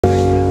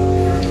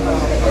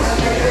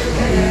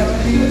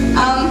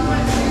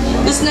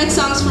This next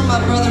song's from my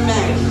brother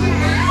Mack.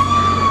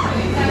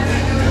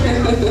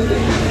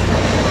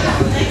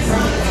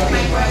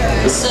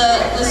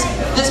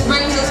 This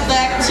brings us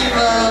back to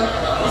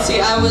let's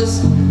see, I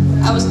was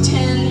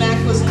 10,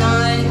 Mack was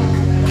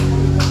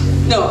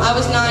 9. No, I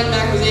was 9,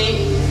 Mack was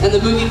 8, and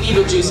the movie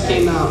Beetlejuice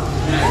came out,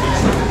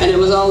 and it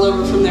was all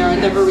over from there. I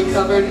never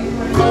recovered.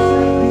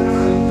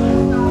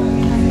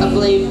 I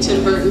blame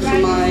Tim Burton for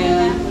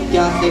my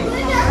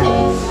gothicness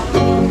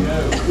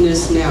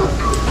now.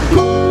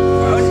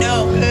 Oh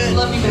no.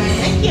 Love you, Mack.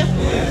 Thank you.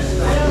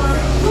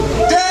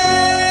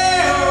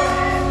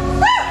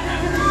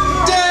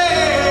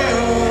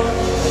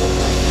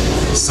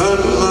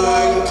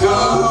 Sunlight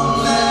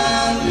come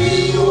and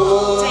be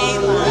warm.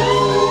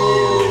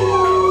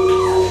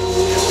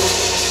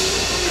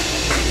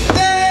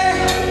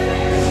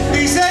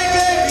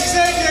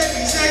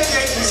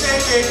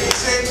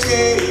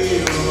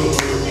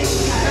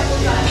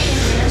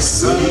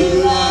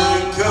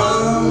 Sunlight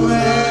come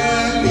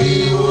and be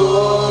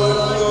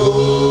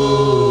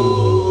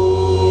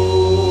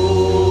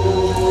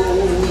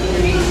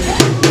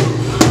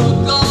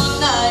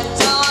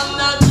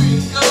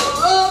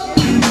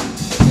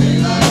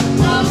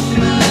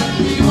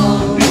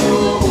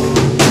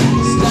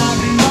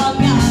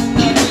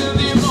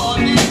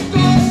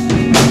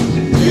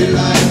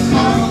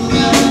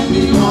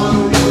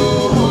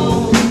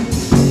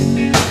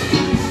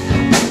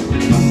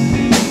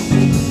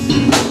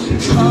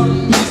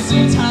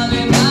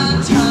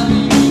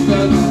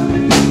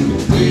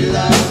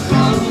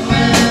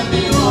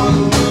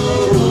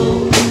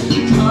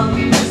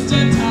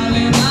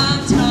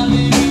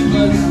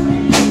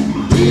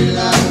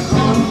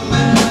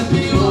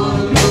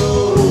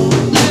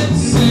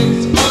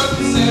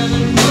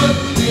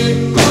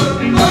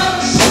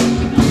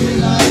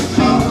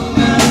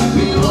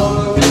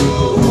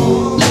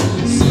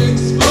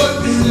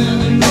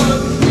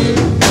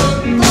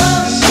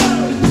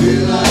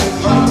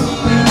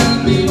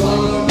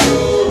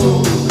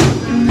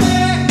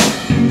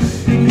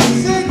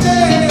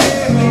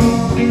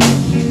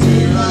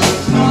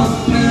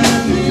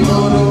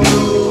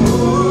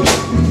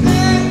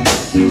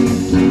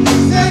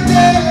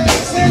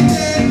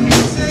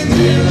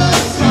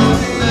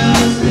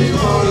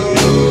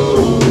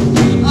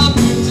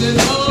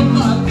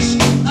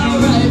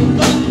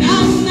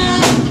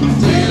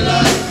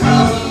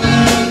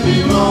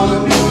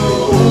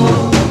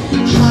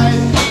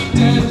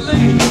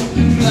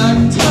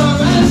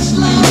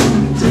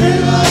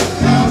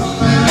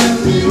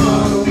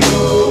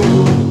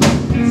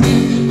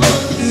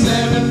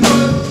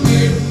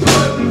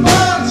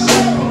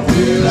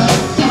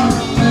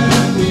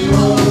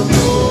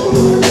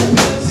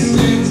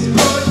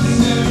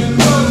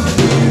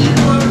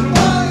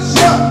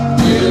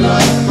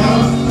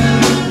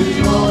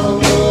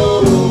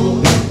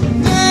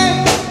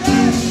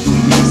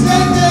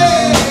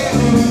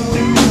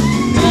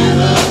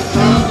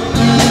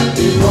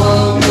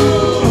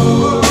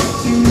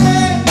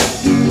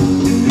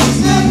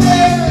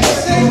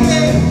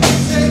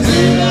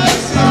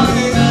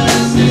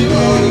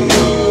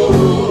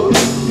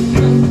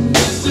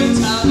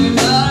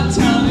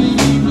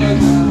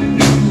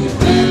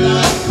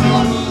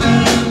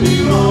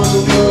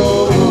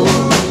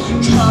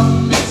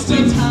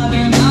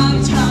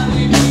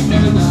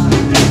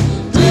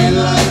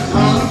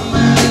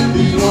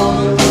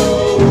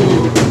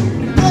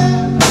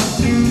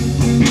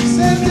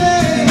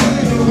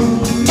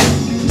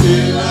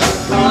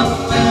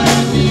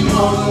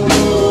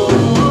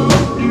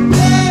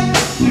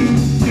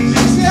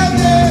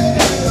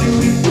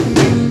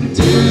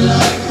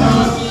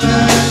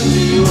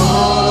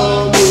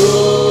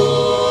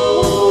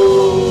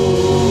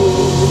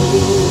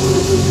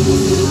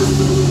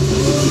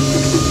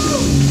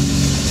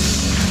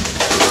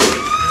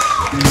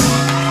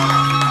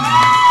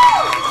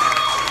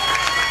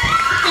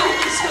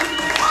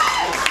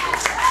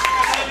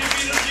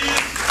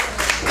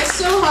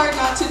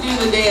To do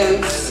the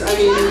dance. I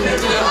mean, you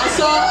know,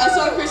 I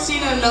saw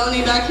Christina and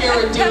Melanie back here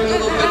were doing a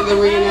little bit of the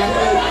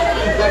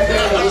reenactment back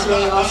there. That was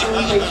really awesome.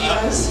 Thank you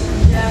guys.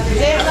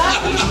 They're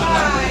lucky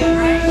fine.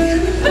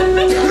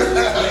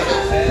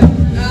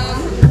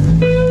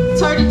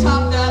 It's hard to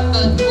top